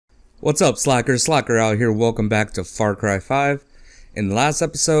What's up, Slackers? Slacker out here. Welcome back to Far Cry 5. In the last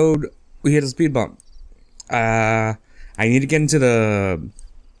episode, we hit a speed bump. I need to get into the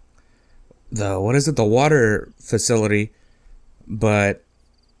water facility, but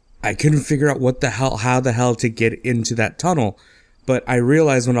I couldn't figure out how the hell to get into that tunnel. But I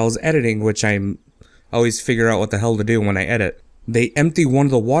realized when I was editing, which I always figure out what the hell to do when I edit, they empty one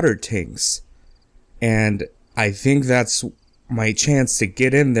of the water tanks, and I think that's my chance to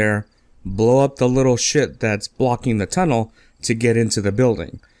get in there, blow up the little shit that's blocking the tunnel to get into the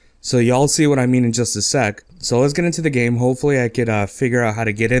building. So y'all see what I mean in just a sec. So let's get into the game. Hopefully I could figure out how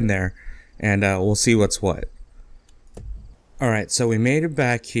to get in there, and we'll see what's what. Alright, so we made it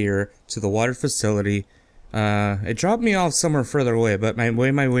back here to the water facility. It dropped me off somewhere further away, but my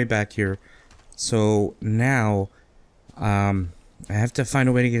way back here. So now I have to find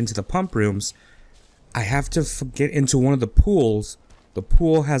a way to get into the pump rooms. I have to get into one of the pools. The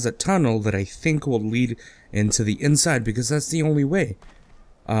pool has a tunnel that I think will lead into the inside because that's the only way.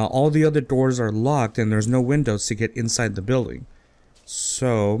 All the other doors are locked and there's no windows to get inside the building.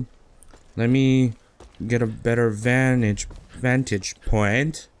 So let me get a better vantage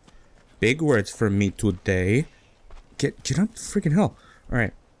point. Big words for me today. Get up the freaking hell.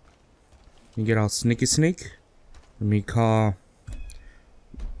 Alright. You get all sneaky sneak. Let me call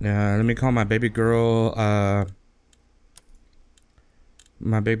my baby girl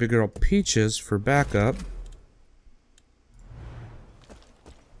Peaches for backup.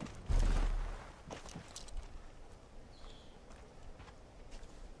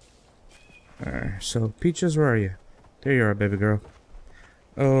 Alright, so Peaches, where are you? There you are, baby girl.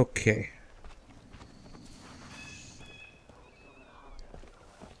 Okay.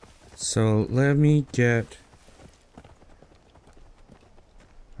 So let me get...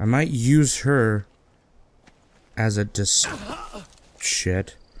 I might use her as a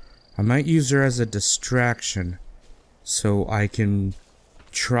I might use her as a distraction so I can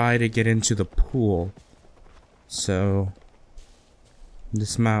try to get into the pool. So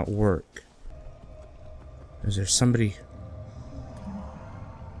this might work. Is there somebody?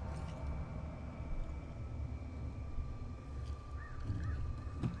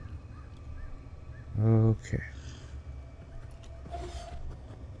 Okay.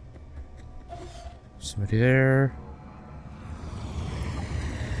 Somebody there.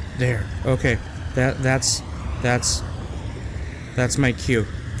 There. Okay. That's my cue.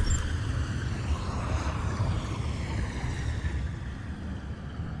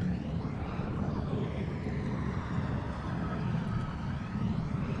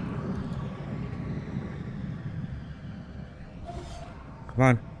 Come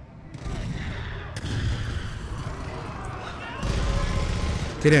on.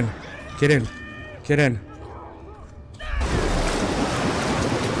 Get in. Get in. Get in.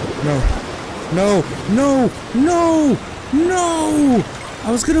 No. No. No. No. No.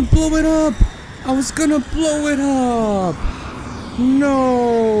 I was gonna blow it up. I was gonna blow it up.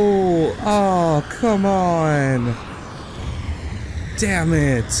 No. Oh, come on. Damn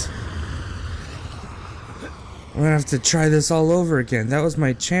it. I'm gonna have to try this all over again. That was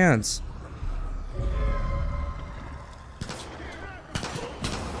my chance.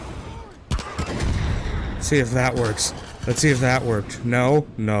 See if that works. Let's see if that worked. No,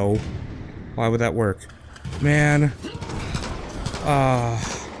 no. Why would that work? Man.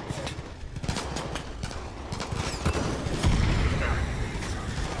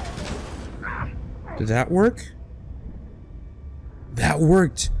 Did that work? That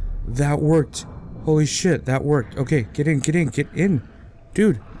worked. That worked. Holy shit, that worked. Okay, get in, get in, get in.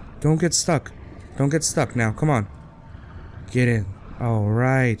 Dude, don't get stuck. Don't get stuck now. Come on. Get in.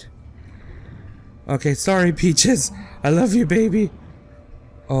 Alright. Okay, sorry, Peaches. I love you, baby.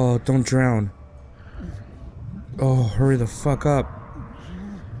 Oh, don't drown. Oh, hurry the fuck up.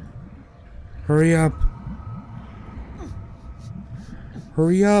 Hurry up.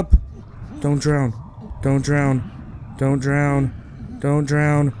 Hurry up. Don't drown. Don't drown. Don't drown. Don't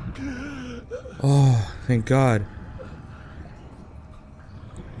drown. Oh, thank God.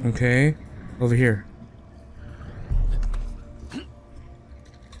 Okay, over here.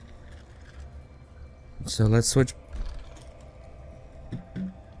 So let's switch.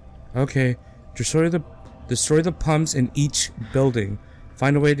 Okay, destroy the pumps in each building.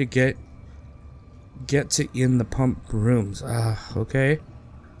 Find a way to get to in the pump rooms. Okay.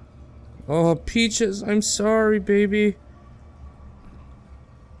 Oh, Peaches, I'm sorry, baby.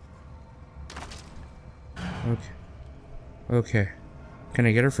 Okay. Okay. Can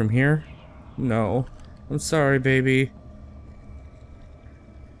I get her from here? No. I'm sorry, baby.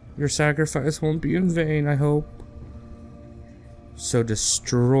 Your sacrifice won't be in vain, I hope. So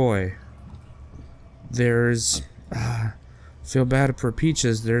destroy. There's... feel bad for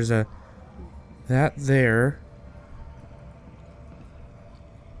Peaches. There's a... that there.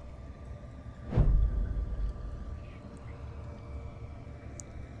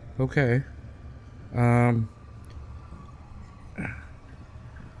 Okay.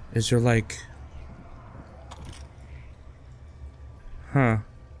 Is there like... huh.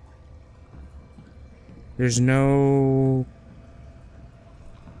 There's no...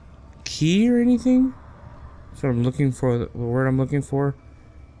 key or anything? So I'm looking for the word I'm looking for.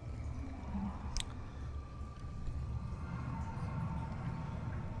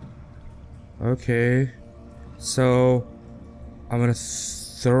 Okay. So I'm gonna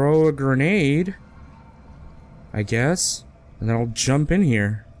throw a grenade, I guess, and then I'll jump in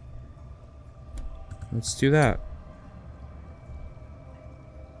here. Let's do that.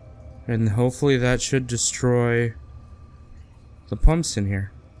 And hopefully that should destroy the pumps in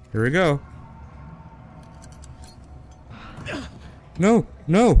here. Here we go. No,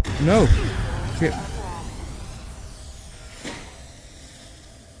 no, no.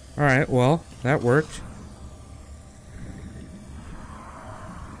 Alright, well, that worked.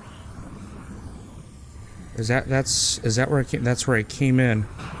 Is that where I came? That's where I came in.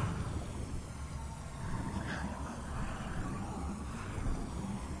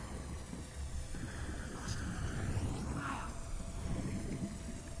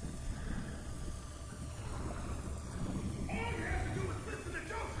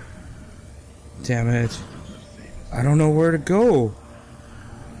 Damn it. I don't know where to go.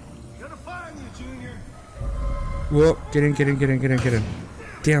 Gonna find you, Junior. Whoa, get in, get in, get in, get in, get in.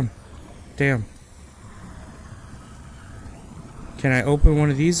 Damn. Damn. Can I open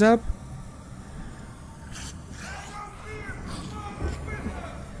one of these up?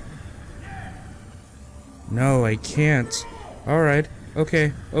 No, I can't. Alright.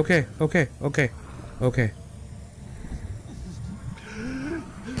 Okay, okay, okay, okay, okay.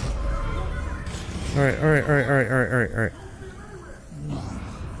 Alright, alright, alright, alright, alright, alright, alright.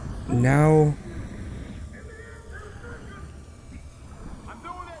 Now...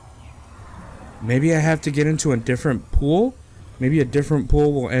 maybe I have to get into a different pool? Maybe a different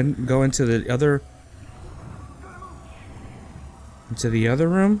pool will go into the other... into the other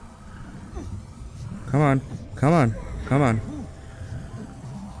room? Come on, come on, come on.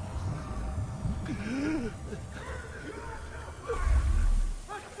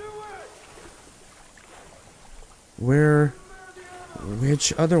 Where...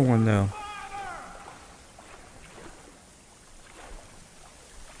 which other one, though?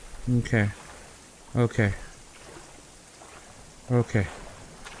 Okay. Okay. Okay.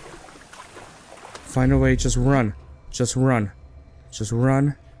 Find a way, just run. Just run. Just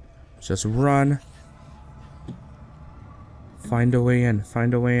run. Just run. Find a way in.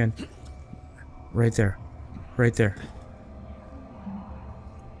 Find a way in. Right there. Right there.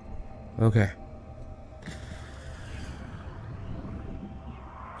 Okay.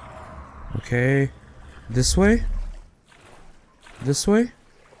 Okay. This way? This way?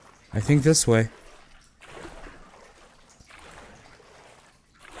 I think this way.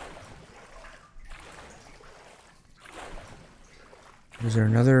 Is there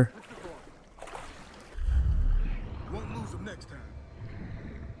another? Won't lose them next time.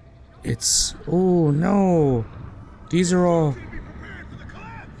 It's... oh no! These are all...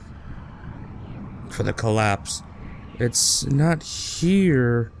 for the collapse. It's not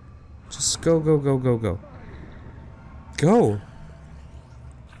here. Just go, go, go, go, go. Go!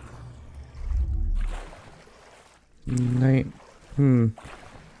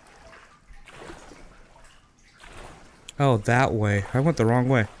 Oh, that way. I went the wrong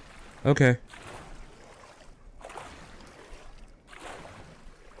way. Okay.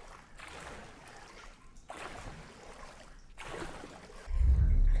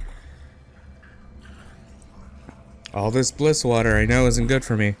 All this bliss water I know isn't good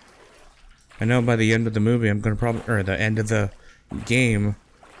for me. I know by the end of the movie I'm gonna probably, or the end of the game,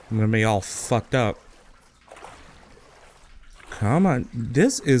 I'm gonna be all fucked up. Come on.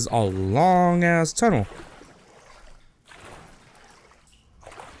 This is a long ass tunnel.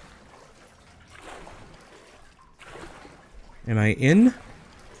 Am I in?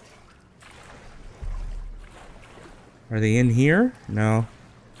 Are they in here? No.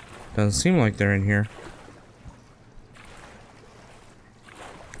 Doesn't seem like they're in here.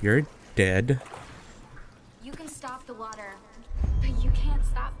 You're dead. You can stop the water, but you can't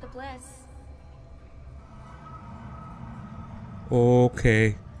stop the bliss.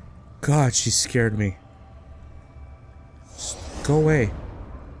 Okay. God, she scared me. Just go away.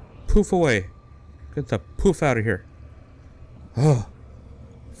 Poof away. Get the poof out of here. Oh,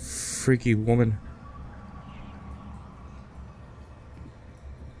 freaky woman.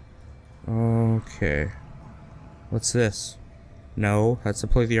 Okay. What's this? No, that's to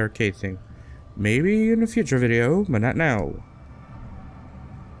play the arcade thing. Maybe in a future video, but not now.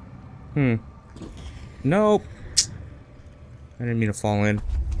 Nope. I didn't mean to fall in.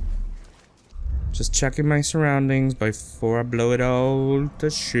 Just checking my surroundings before I blow it all to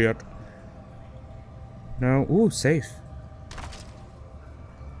shit. No. Ooh, safe.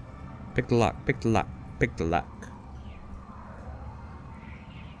 Pick the lock, pick the lock, pick the lock.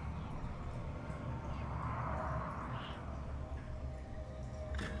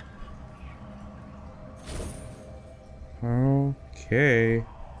 Okay.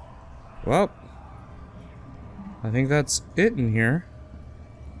 Well, I think that's it in here.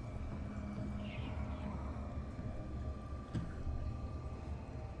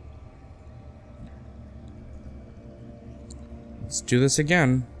 Let's do this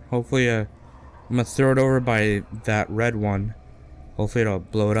again. Hopefully, I'm gonna throw it over by that red one. Hopefully, it'll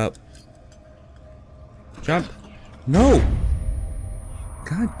blow it up. Jump. No!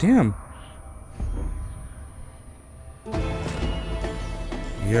 God damn.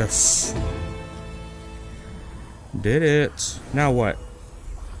 Yes. Did it. Now what?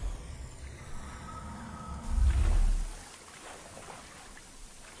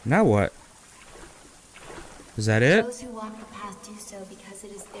 Now what? Is that it? Those who walk the path do so because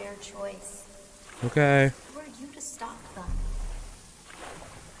it is their choice. Okay. Who are you to stop them?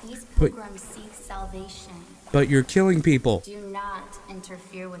 These pilgrims seek salvation. But you're killing people. Do not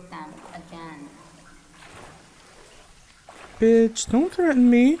interfere with them again. Bitch, don't threaten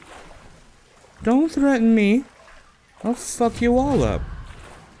me. Don't threaten me. I'll fuck you all up.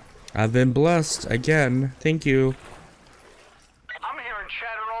 I've been blessed again. Thank you. I'm hearing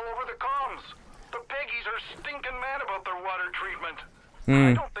chatter all over the comms. The Peggies are stinking mad about their water treatment.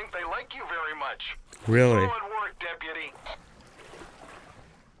 I don't think they like you very much. Really? Solid work, Deputy.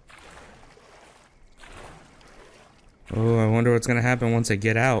 Oh, I wonder what's gonna happen once I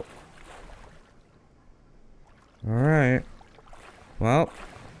get out. Alright. Well.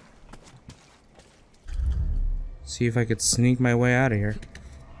 See if I could sneak my way out of here.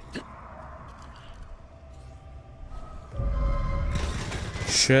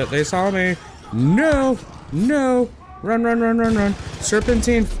 Shit, they saw me. No! No! Run, run, run, run, run.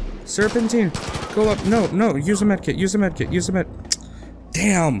 Serpentine! Serpentine! Go up. No, no. Use a medkit. Use a medkit. Use a med.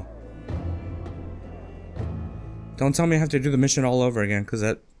 Damn! Don't tell me I have to do the mission all over again, because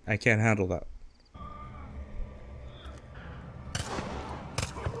that I can't handle that.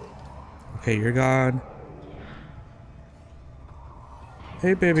 Okay, you're gone.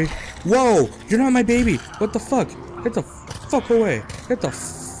 Hey, baby. Whoa! You're not my baby! What the fuck? Get the fuck away! Get the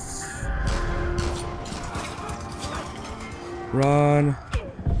Run.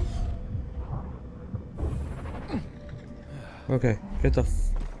 Okay, get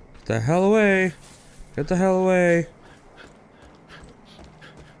the hell away. Get the hell away.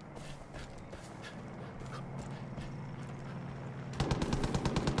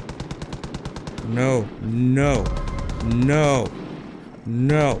 No, no, no,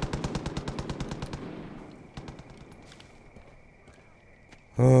 no.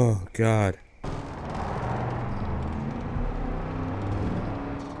 Oh, God.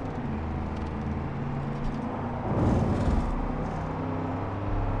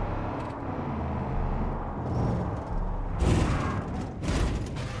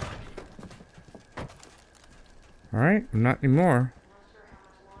 Alright, not anymore.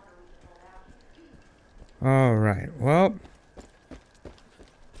 Alright, well.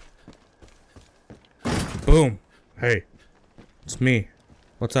 Boom. Hey. It's me.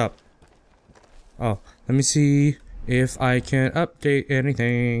 What's up? Oh, let me see if I can update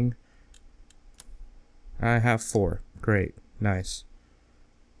anything. I have 4. Great. Nice.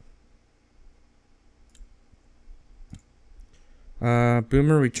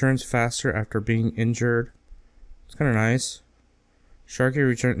 Boomer returns faster after being injured. It's kind of nice. Sharky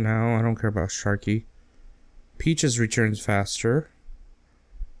returns. No, I don't care about Sharky. Peaches returns faster.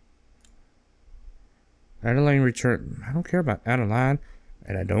 Adeline return. I don't care about Adeline.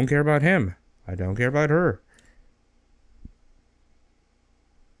 And I don't care about him. I don't care about her.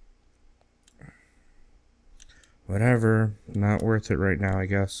 Whatever. Not worth it right now, I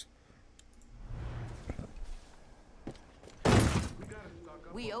guess.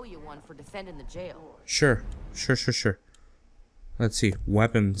 We owe you one for defending the jail. Sure. Sure, sure, sure. Let's see.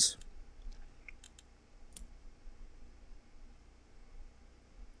 Weapons.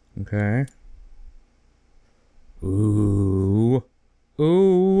 Okay. Ooh.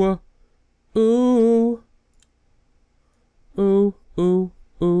 Ooh. Ooh. Ooh, ooh,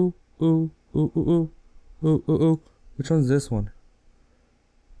 ooh, ooh, ooh, ooh, ooh, ooh, ooh, ooh. Which one's this one?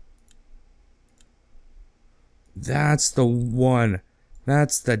 That's the one.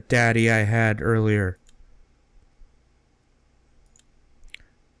 That's the daddy I had earlier.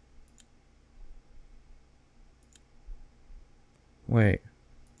 Wait.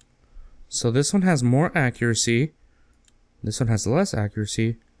 So this one has more accuracy. This one has less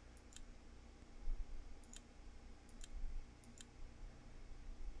accuracy.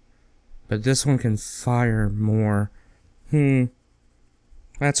 But this one can fire more.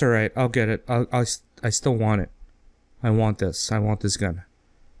 That's alright. I'll get it. I still want it. I want this. I want this gun.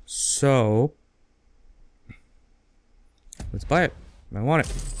 So, let's buy it. I want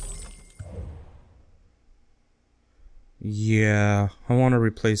it. Yeah, I want to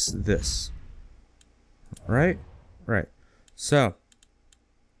replace this. Right? Right. So,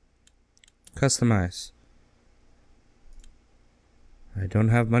 customize. I don't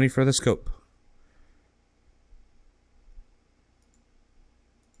have money for the scope.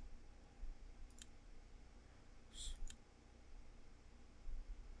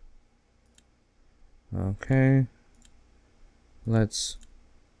 Okay. Let's...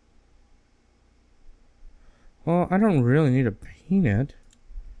 Well, I don't really need to paint it.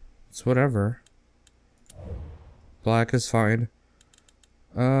 It's whatever. Black is fine.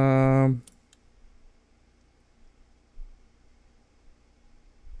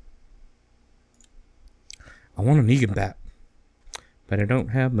 I want a Negan bat, but I don't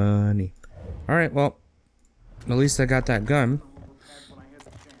have money. Alright, well, at least I got that gun.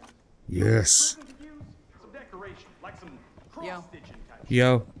 Yes.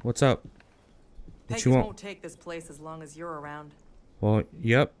 Yo, what's up? What Peggies you want? won't take this place as long as you're around. Well,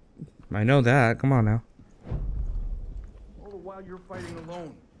 yep. I know that. Come on now. All the while you're fighting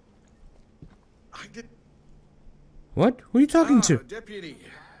alone. I get... What? Who are you talking to? Deputy.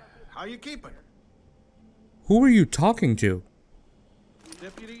 How you keeping? Who are you talking to?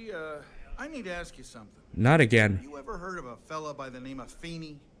 Deputy, I need to ask you something. Not again. You ever heard of a fella by the name of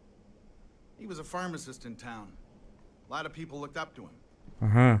Feeney? He was a pharmacist in town. A lot of people looked up to him.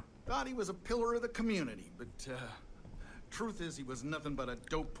 Uh-huh. Thought he was a pillar of the community, but, truth is he was nothing but a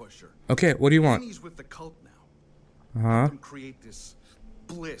dope pusher. Okay, what do you want? He's with the cult now. Uh-huh. Let him create this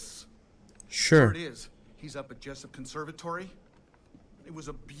bliss. Sure. It is. He's up at Jessup Conservatory. It was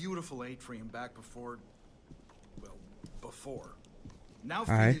a beautiful atrium back before... Well, before. Now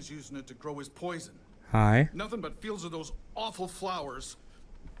Aye. Feeney's using it to grow his poison. Hi. Nothing but fields of those awful flowers.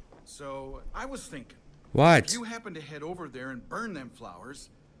 So, I was thinking... What? If you happen to head over there and burn them flowers,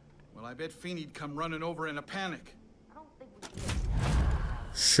 well, I bet Feeney'd come running over in a panic.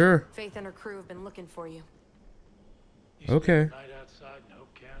 Sure. Faith and her crew have been looking for you. Okay. Night outside in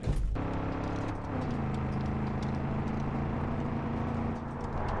Hope County.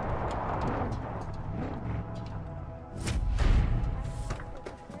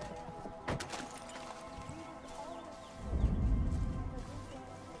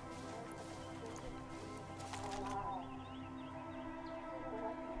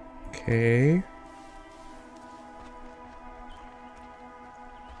 Okay.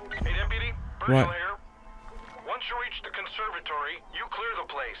 Hey, Deputy. What? Virgil here. Once you reach the conservatory, you clear the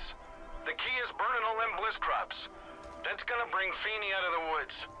place. The key is burning all them bliss crops. That's gonna bring Feeney out of the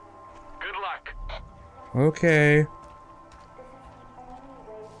woods. Good luck. Okay.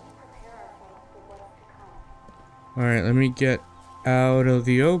 Alright, let me get out of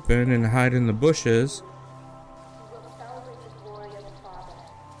the open and hide in the bushes.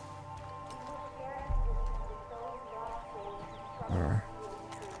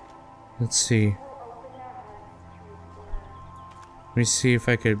 Let's see. Let me see if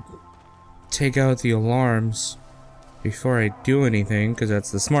I could take out the alarms before I do anything, because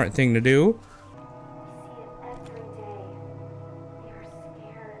that's the smart thing to do.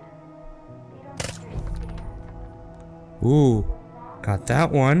 Ooh, got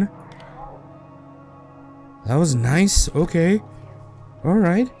that one. That was nice. Okay.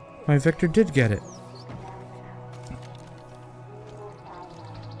 Alright. My Victor did get it.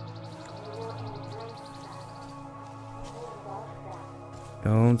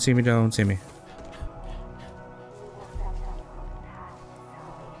 Don't see me, don't see me.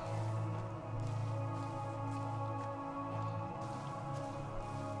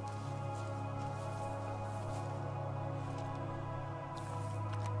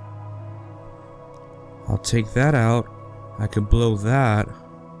 I'll take that out. I could blow that.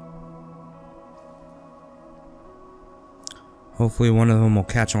 Hopefully one of them will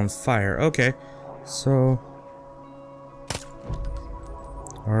catch on fire. Okay, so...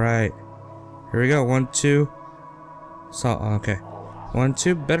 Alright. Here we go. 1, 2, So, okay. 1,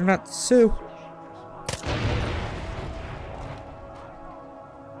 2, better not sue.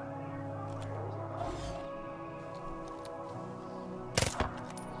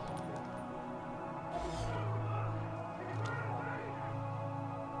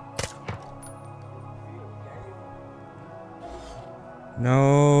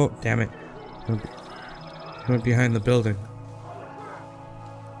 No, damn it. He went behind the building.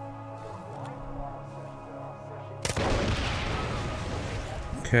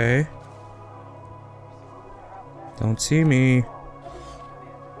 Okay. Don't see me.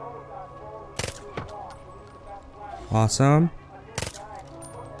 Awesome.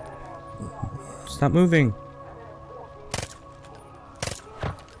 Stop moving.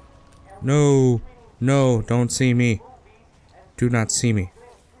 No. No, don't see me. Do not see me.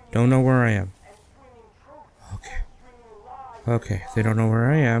 Don't know where I am. Okay. Okay, they don't know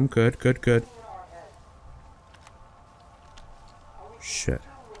where I am. Good, good, good. Shit.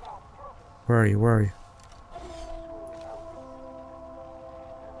 Where are you? Where are you?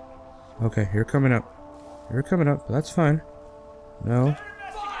 Okay, you're coming up. You're coming up. That's fine. No.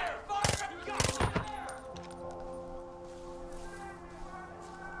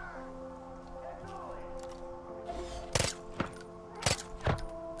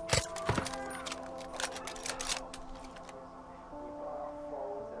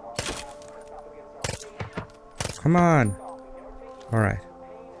 Come on. All right.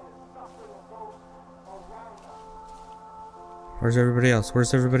 Where's everybody else?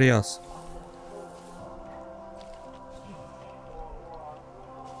 Where's everybody else?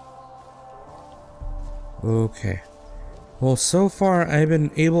 Okay. Well, so far I've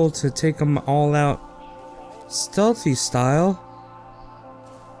been able to take them all out stealthy style.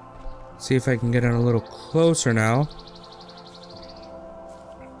 See if I can get in a little closer now.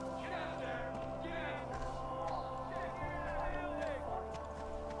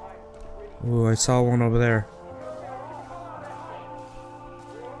 Ooh, I saw one over there.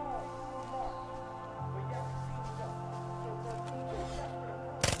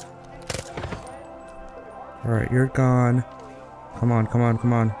 Alright, you're gone. Come on, come on,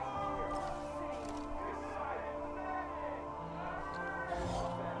 come on.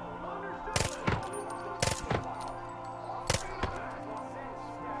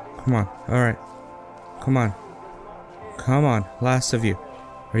 Come on, alright. Come on. Come on, last of you.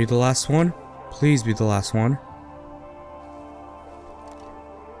 Are you the last one? Please be the last one.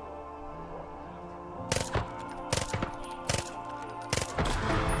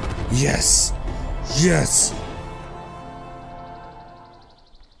 Yes! Yes!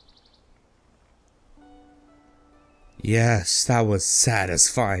 Yes, that was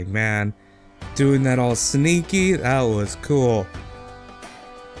satisfying, man. Doing that all sneaky, that was cool.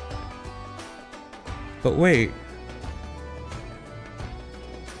 But wait.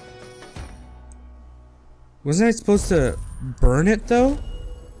 Wasn't I supposed to burn it, though?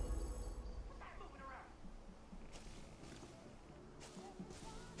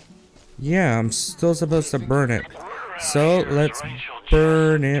 Yeah, I'm still supposed to burn it. So, let's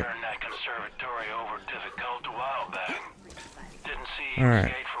burn it.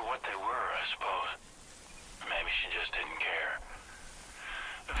 Alright. For what they were, I suppose. Maybe she just didn't care.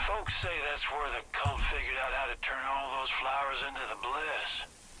 The folks say that's where the cult figured out how to turn all those flowers into the bliss.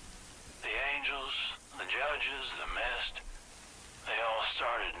 The angels, the judges, the mist. They all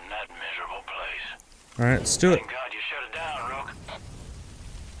started in that miserable place. Alright, let's do it. Thank God you shut it down, Rook.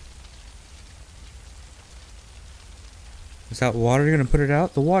 Is that water gonna put it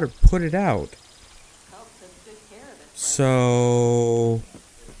out? The water put it out. So,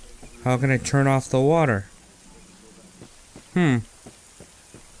 how can I turn off the water?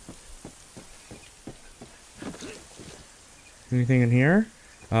 Anything in here?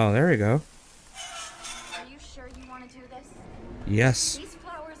 Oh, there we go. Are you sure you want to do this? Yes. These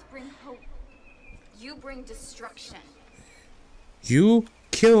flowers bring hope. You bring destruction. You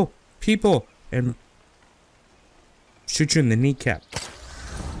kill people and shoot you in the kneecap.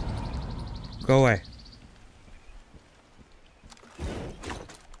 Go away.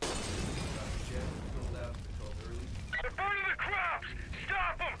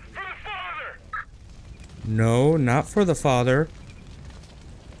 No, not for the father.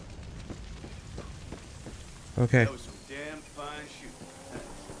 Okay.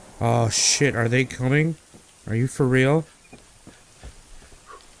 Oh shit, are they coming? Are you for real?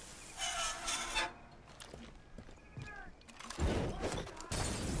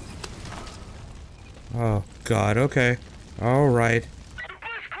 Oh god, okay. Alright.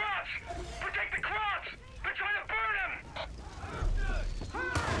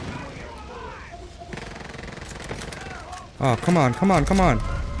 Oh, come on, come on, come on.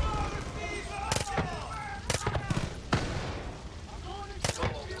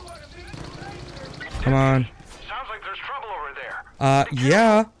 Come on. Sounds like there's trouble over there.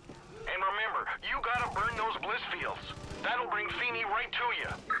 Yeah. And remember, you gotta burn those bliss fields. That'll bring Feeney right to you.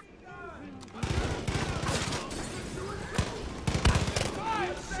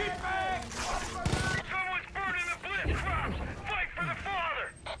 Someone's burning the bliss crops. Fight for the father.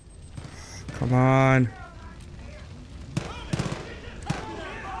 Come on.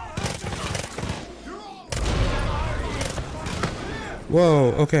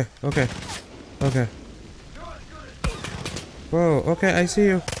 Whoa, okay, okay. Okay. Whoa, okay, I see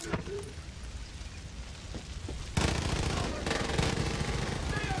you.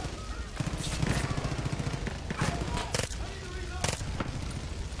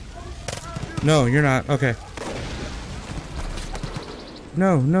 No, you're not. Okay.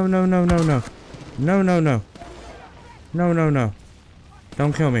 No, no, no, no, no, no. No, no, no. No, no, no.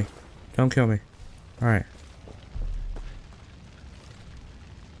 Don't kill me. Don't kill me. Alright.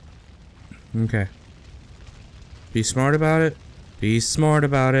 Okay. Be smart about it. Be smart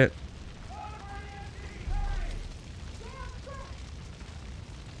about it.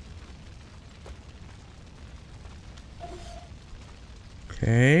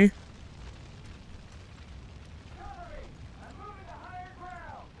 Okay.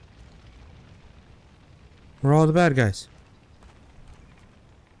 We're all the bad guys.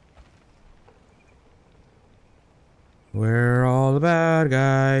 We're all the bad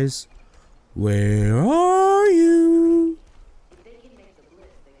guys. Where are you? If they can make the bliss,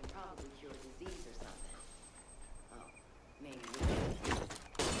 they can probably cure disease or something. Oh, maybe we can.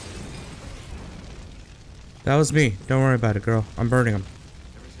 That was me. Don't worry about it, girl. I'm burning them.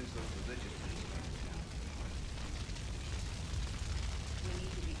 We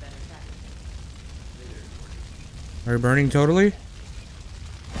need to be better practicing. Are you burning totally? Hey,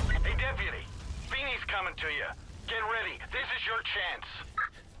 deputy. Feeney's coming to you. Get ready. This is your chance.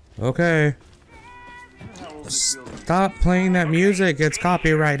 Okay. Stop playing that music. It's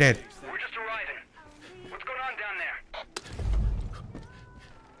copyrighted. We're just arriving. What's going on down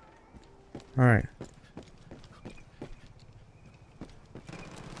there? Alright.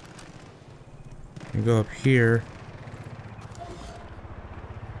 You go up here.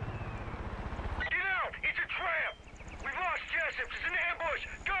 Get out! It's a trap! We've lost Jessup. It's an ambush!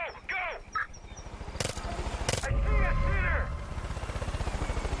 Go! Go! I see a sinner!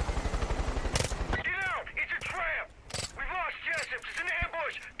 Get out! It's a trap! We've lost Jessup. It's an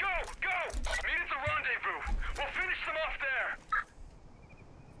ambush! Go! Go! Meet at the rendezvous. We'll finish them off there.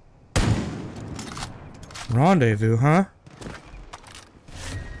 Rendezvous, huh?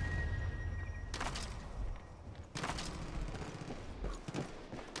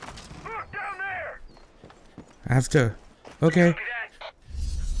 Look down there! I have to. Okay. Copy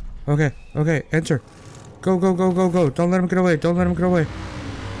that. Okay. Okay. Enter. Go, go, go, go, go. Don't let him get away. Don't let him get away. See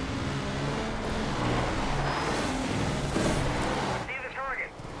the target.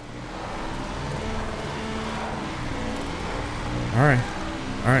 Alright.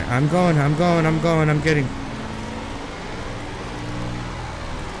 Alright. I'm going. I'm going. I'm going. I'm getting.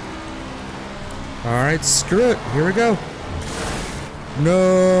 Alright. Screw it. Here we go.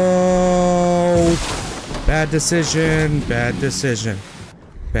 No. Bad decision. Bad decision.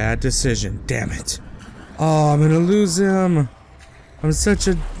 Bad decision. Damn it. Oh, I'm gonna lose him. I'm such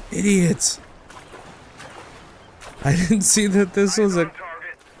an idiot. I didn't see that this was a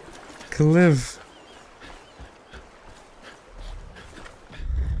Target. cliff.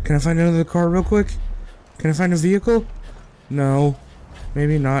 Can I find another car real quick? Can I find a vehicle? No.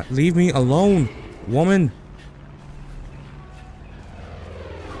 Maybe not. Leave me alone, woman.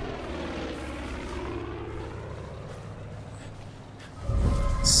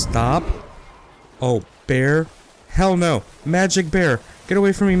 Stop. Oh, bear? Hell no. Magic bear. Get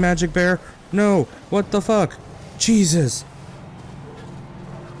away from me, magic bear. No. What the fuck? Jesus.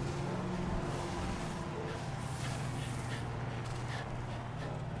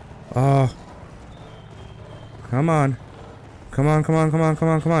 Oh. Come on. Come on, come on, come on, come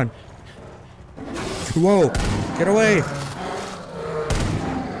on, come on. Whoa. Get away.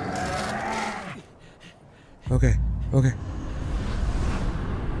 Okay. Okay.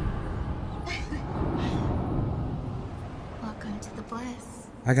 Welcome to the bliss.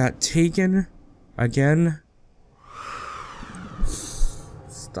 I got taken again.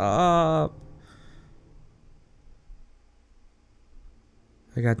 Stop.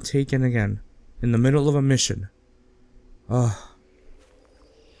 I got taken again in the middle of a mission. Ugh.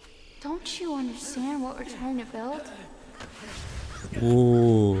 Don't you understand what we're trying to build?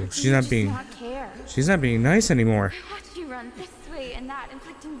 Ooh, she's not being Not care. she's not being nice anymore. I watched you run done this way and that,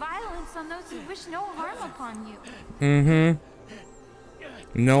 inflicting violence on those who wish no harm upon you.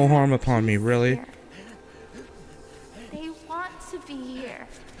 Mm-hmm. No harm upon me, really? Here. They want to be here.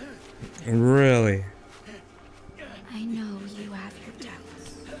 Really? I know you have your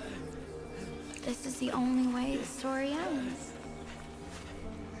doubts. This is the only way the story ends.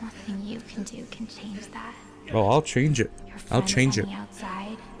 Nothing you can do can change that. Oh, I'll change it. Your I'll friends change on it. the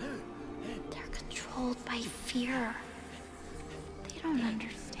outside, they're controlled by fear. They don't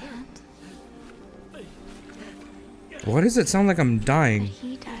understand. Why does it sound like I'm But dying?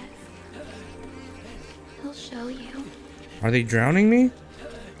 he does. He'll show you. Are they drowning me?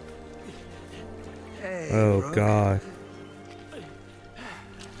 Hey, Oh Brooke. god.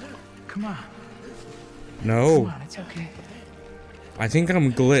 Come on. No. Come on, it's okay. I think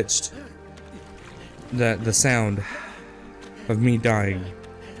I'm glitched. The sound of me dying.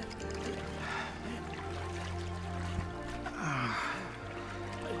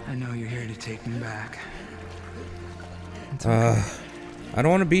 I know you're here to take me back. It's okay. I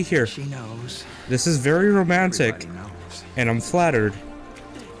don't want to be here. She knows. This is very romantic, Everybody knows. and I'm flattered.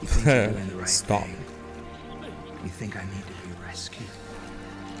 You think you're doing the right Stop. thing. You think I need to be rescued.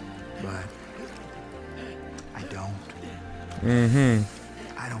 But I don't.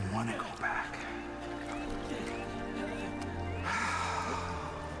 Mm-hmm. I don't want to go back.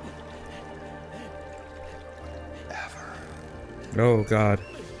 Ever. Oh god.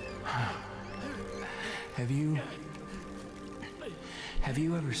 Have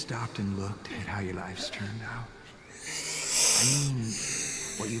you ever stopped and looked at how your life's turned out? I mean,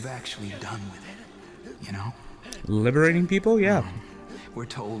 what you've actually done with it, you know? Liberating people? Yeah. We're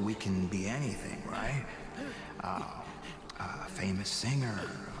told we can be anything, right? A famous singer,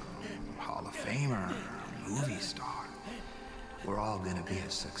 a Hall of Famer, a movie star. We're all gonna be a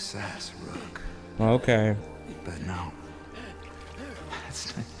success, Rook. Okay. But no.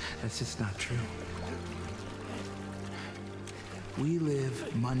 That's just not true. We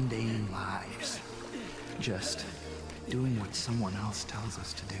live mundane lives. Just doing what someone else tells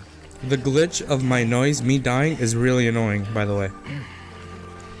us to do. The glitch of my noise, me dying, is really annoying, by the way.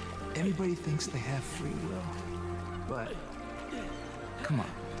 Everybody thinks they have free will. But, come on.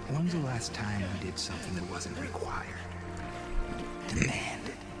 When's the last time we did something that wasn't required?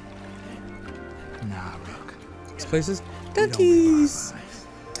 Demanded. Nah, Rook. This place is We don't live duckies. our lives.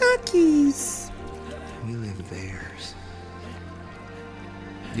 Duckies. We live theirs.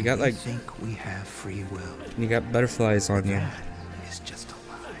 You got We like, think we have free will. you got butterflies on you. That is just a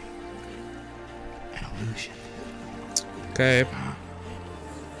lie. An illusion. Okay.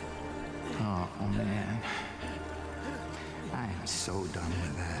 Oh, man. I am so done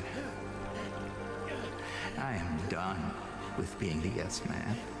with that. I am done with being the yes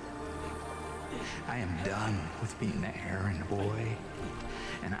man. I am done with being the errand boy.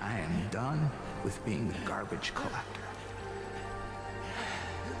 And I am done with being the garbage collector.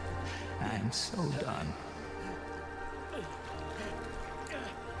 I am so done.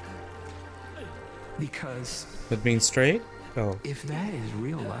 Because With being straight? Oh. if that is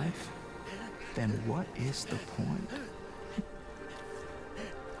real life, then what is the point?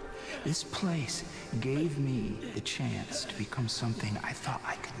 This place gave me the chance to become something I thought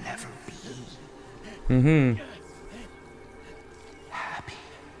I could never be. Mm-hmm. Happy.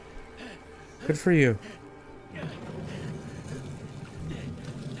 Good for you.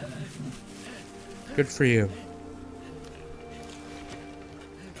 Good for you.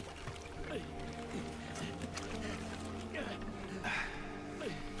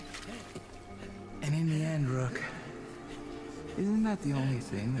 And in the end, Rook, isn't that the only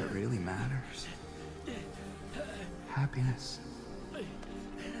thing that really matters? Happiness.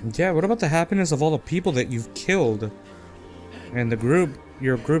 Yeah, what about the happiness of all the people that you've killed? And the group,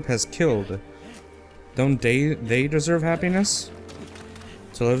 your group has killed. Don't they deserve happiness?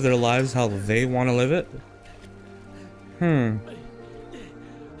 To live their lives how they want to live it?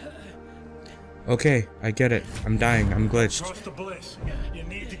 Okay, I get it. I'm dying. I'm glitched. Trust the Bliss. You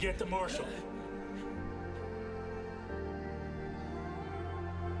need to get the Marshal.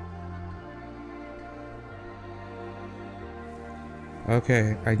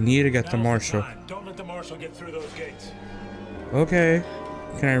 Okay, I need to get the Now's Marshal. time. Don't let the Marshal get through those gates. Okay.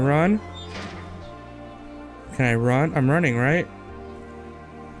 Can I run? Can I run? I'm running, right?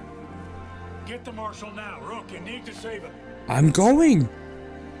 Get the Marshal now. Rook, you need to save him. I'm going!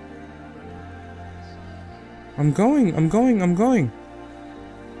 I'm going.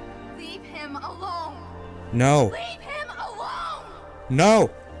 Leave him alone. No. Leave him alone. No!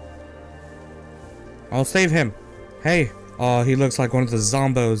 I'll save him. Hey. Oh, he looks like one of the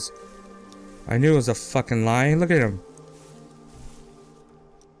zombos. I knew it was a fucking lie. Look at him.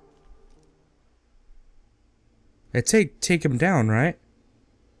 It take him down, right?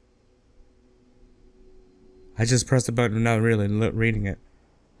 I just pressed the button, not really reading it.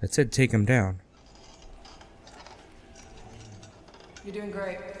 It said take him down. You're doing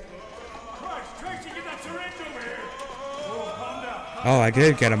great. Christ, Tracy, get that syringe over here! Oh, calm down. Oh, I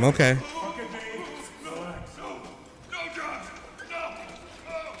did get him. Okay. Look at me. Relax. No drugs! No!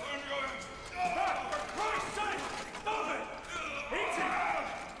 For Christ's sake! Stop it! Easy!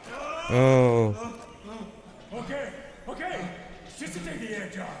 Oh. Okay. Just to take the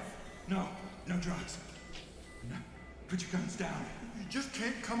edge off. No drugs. No. Put your guns down. You just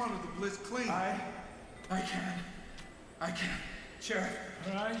can't come out of the bliss clean. I can. Sheriff.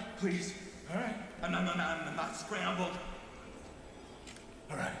 All right? Please. All right? I'm not scrambled.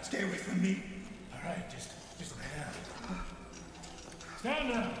 All right. Stay away from me. All right, just lay down.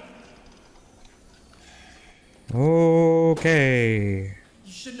 Stand down. Okay.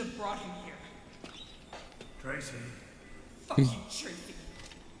 You shouldn't have brought him here. Tracy. Fuck you, Tracy.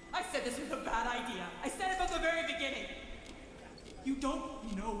 I said this was a bad idea. I said it from the very beginning. You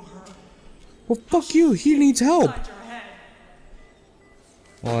don't know her. Well, fuck you. He needs help. Inside your head.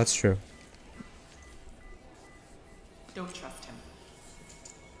 Well, that's true. Don't trust him.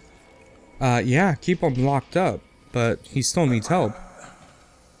 Yeah, keep him locked up, but he still needs help.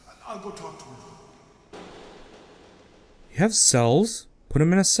 I'll go talk to him. You have cells? Put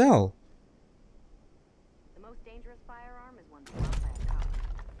him in a cell. The most dangerous firearm is one brought by a cop.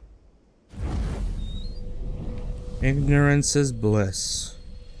 Ignorance is bliss.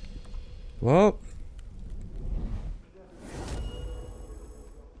 Well.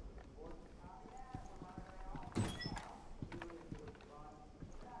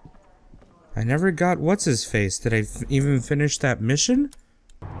 I never got what's-his-face. Did I even finish that mission?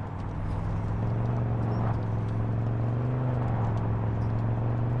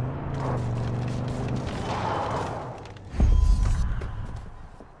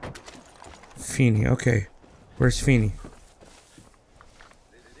 Feeney, okay. Where's Feeney?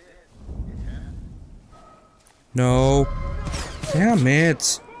 No. Damn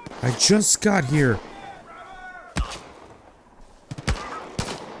it. I just got here.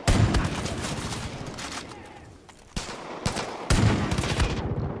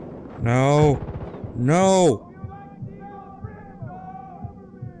 No. No.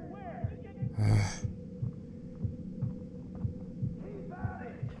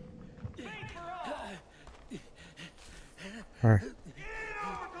 Alright.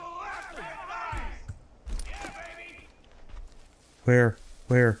 Where?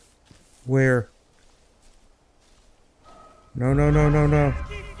 No.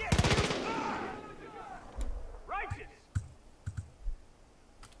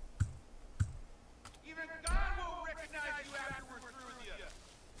 Even God won't recognize you after we're through with you.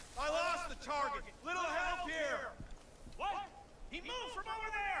 I lost the target. Little help here. What? He moved from over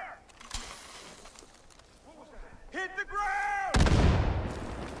there! What was that? Hit the ground!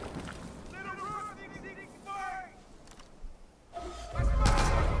 Little Rook, dig, fight! Let's go!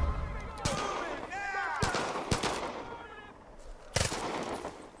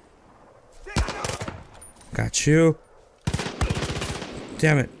 Got you.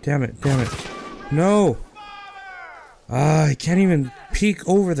 Damn it. No. I can't even peek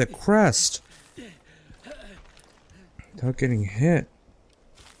over the crest without getting hit.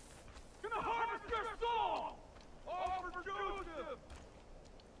 Gonna harvest your soul! All for Joseph!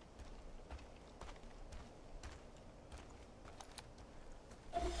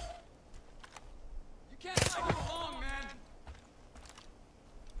 You can't fight him along, man.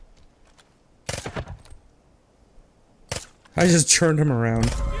 I just turned him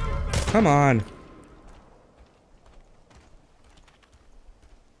around. Come on.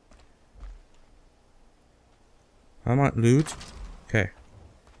 I want loot. Okay.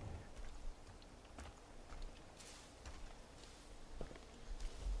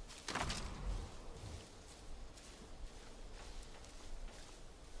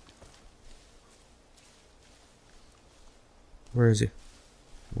 Where is he?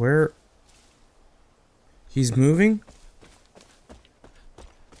 Where? He's moving?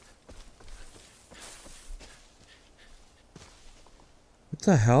 What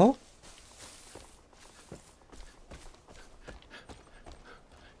the hell?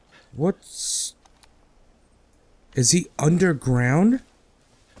 What's... Is he underground?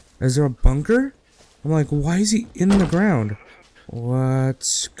 Is there a bunker? I'm like, why is he in the ground?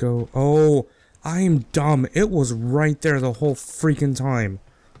 Let's go... Oh, I am dumb. It was right there the whole freaking time.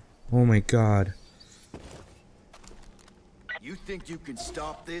 Oh my god. You think you can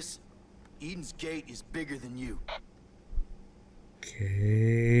stop this? Eden's Gate is bigger than you.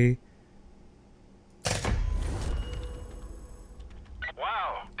 Okay.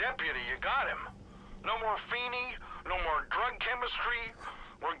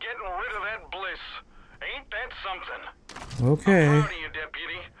 Okay. I'm proud of you,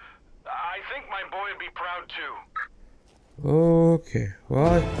 Deputy. I think my boy would be proud too. Okay.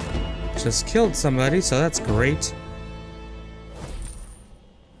 Well, I just killed somebody, so that's great.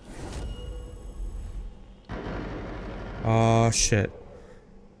 Oh shit.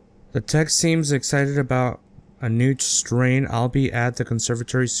 The text seems excited about a new strain. I'll be at the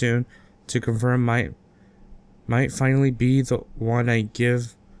conservatory soon to confirm might finally be the one I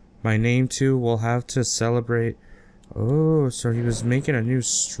give my name to. We'll have to celebrate. Oh, so he was making a new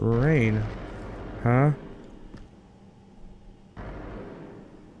strain. Huh?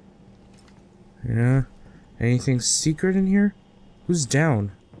 Yeah. Anything secret in here? Who's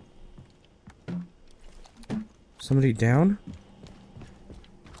down? Somebody down?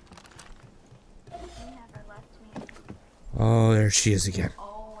 Oh, there she is again.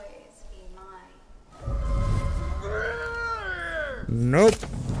 Nope.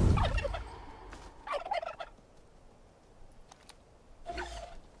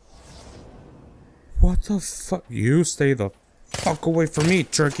 What the fuck? You stay the fuck away from me,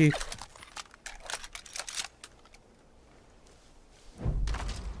 turkey.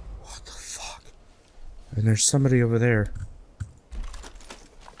 What the fuck? And there's somebody over there.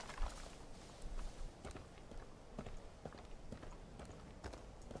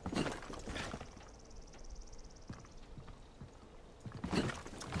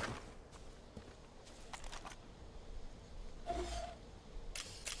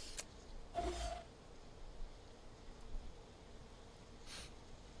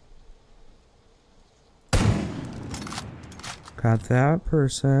 Got that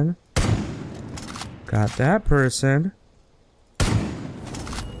person. Got that person.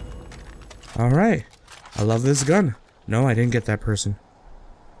 Alright. I love this gun. No, I didn't get that person.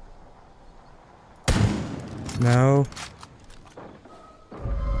 No.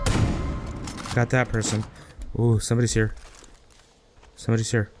 Got that person. Ooh, somebody's here. Somebody's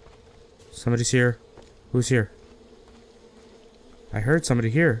here. Somebody's here. Who's here? I heard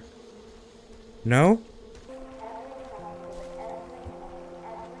somebody here. No?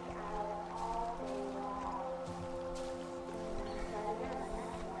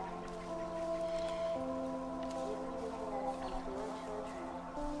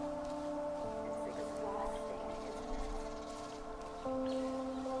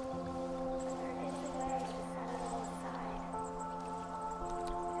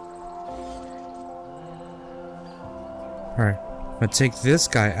 Alright, I'm gonna take this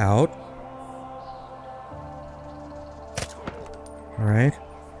guy out. Alright.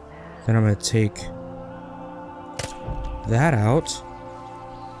 Then I'm gonna take that out.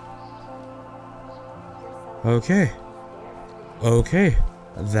 Okay. Okay.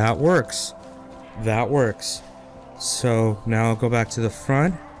 That works. That works. So now I'll go back to the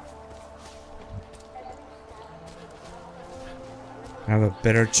front. I have a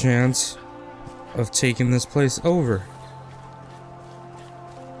better chance of taking this place over.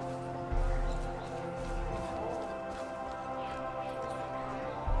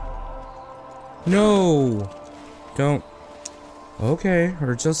 No! Don't. Okay,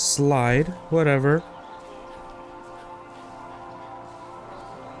 or just slide. Whatever.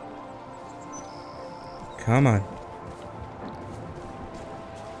 Come on.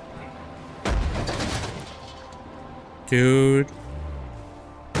 Dude.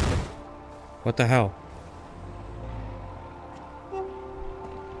 What the hell?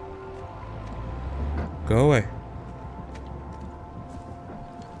 Go away.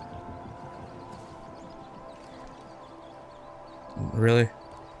 Really?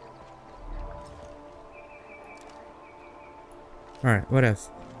 Alright, what if?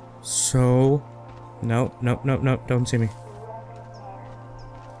 So... Nope, nope, nope, nope, don't see me.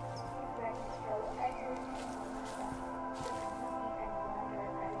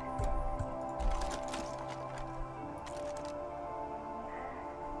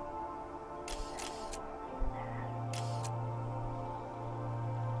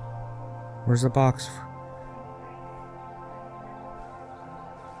 Where's the box?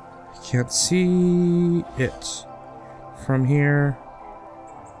 Can't see it from here.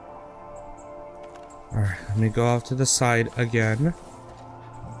 Alright, let me go off to the side again.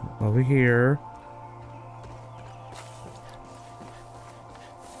 Over here.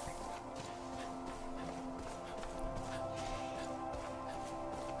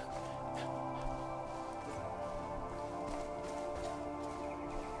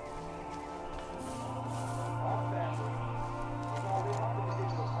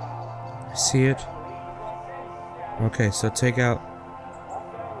 See it? Okay, so take out...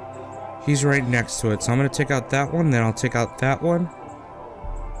 He's right next to it, so I'm gonna take out that one, then I'll take out that one.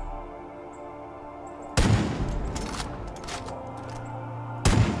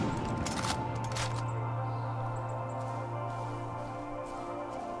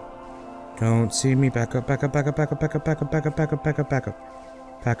 Don't see me. Back up, back up, back up, back up, back up, back up, back up, back up, back up, back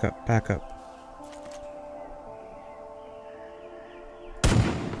up. Back up, back up.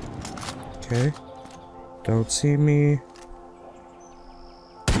 Okay. Don't see me.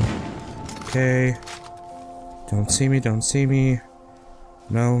 Okay. Don't see me, don't see me.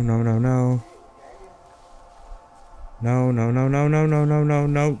 No, no, no, no. No, no, no, no, no, no, no, no,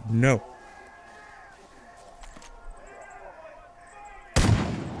 no, no.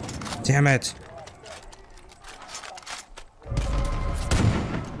 Damn it.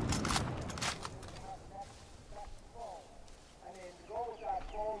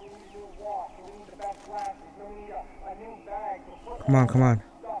 Come on, come on.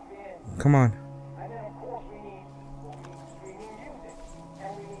 Come on.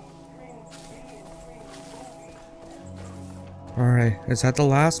 Alright, is that the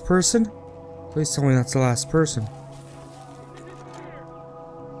last person? Please tell me that's the last person.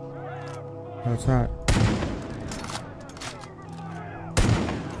 What's that?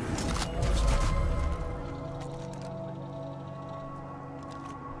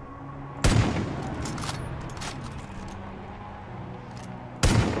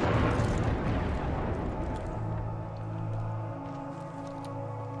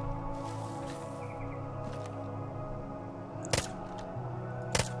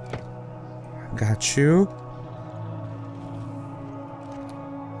 Got you.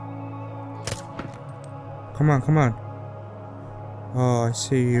 Come on, come on. Oh, I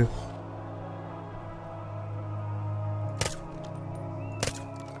see you.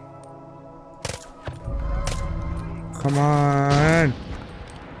 Come on.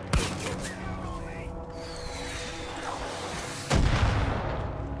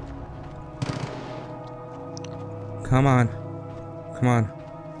 Come on. Come on.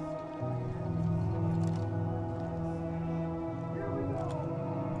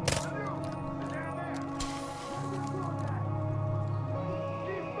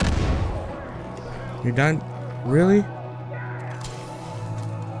 You're done? Really?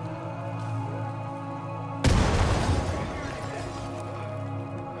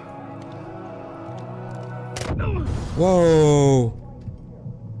 Whoa!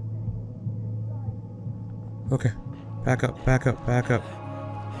 Okay. Back up, back up, back up.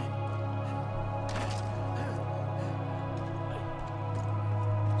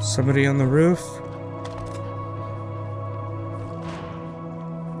 Somebody on the roof?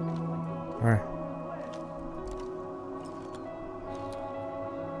 Alright.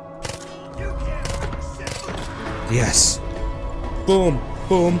 Yes. Boom,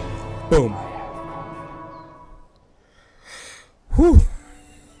 boom, boom. Whew.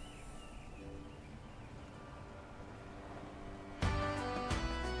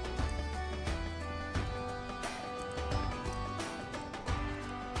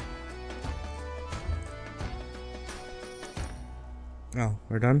 Oh,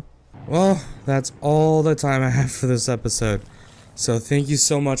 we're done? Well, that's all the time I have for this episode. So thank you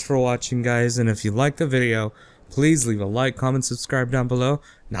so much for watching, guys, and if you liked the video, please leave a like, comment, subscribe down below,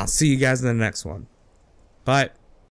 and I'll see you guys in the next one. Bye.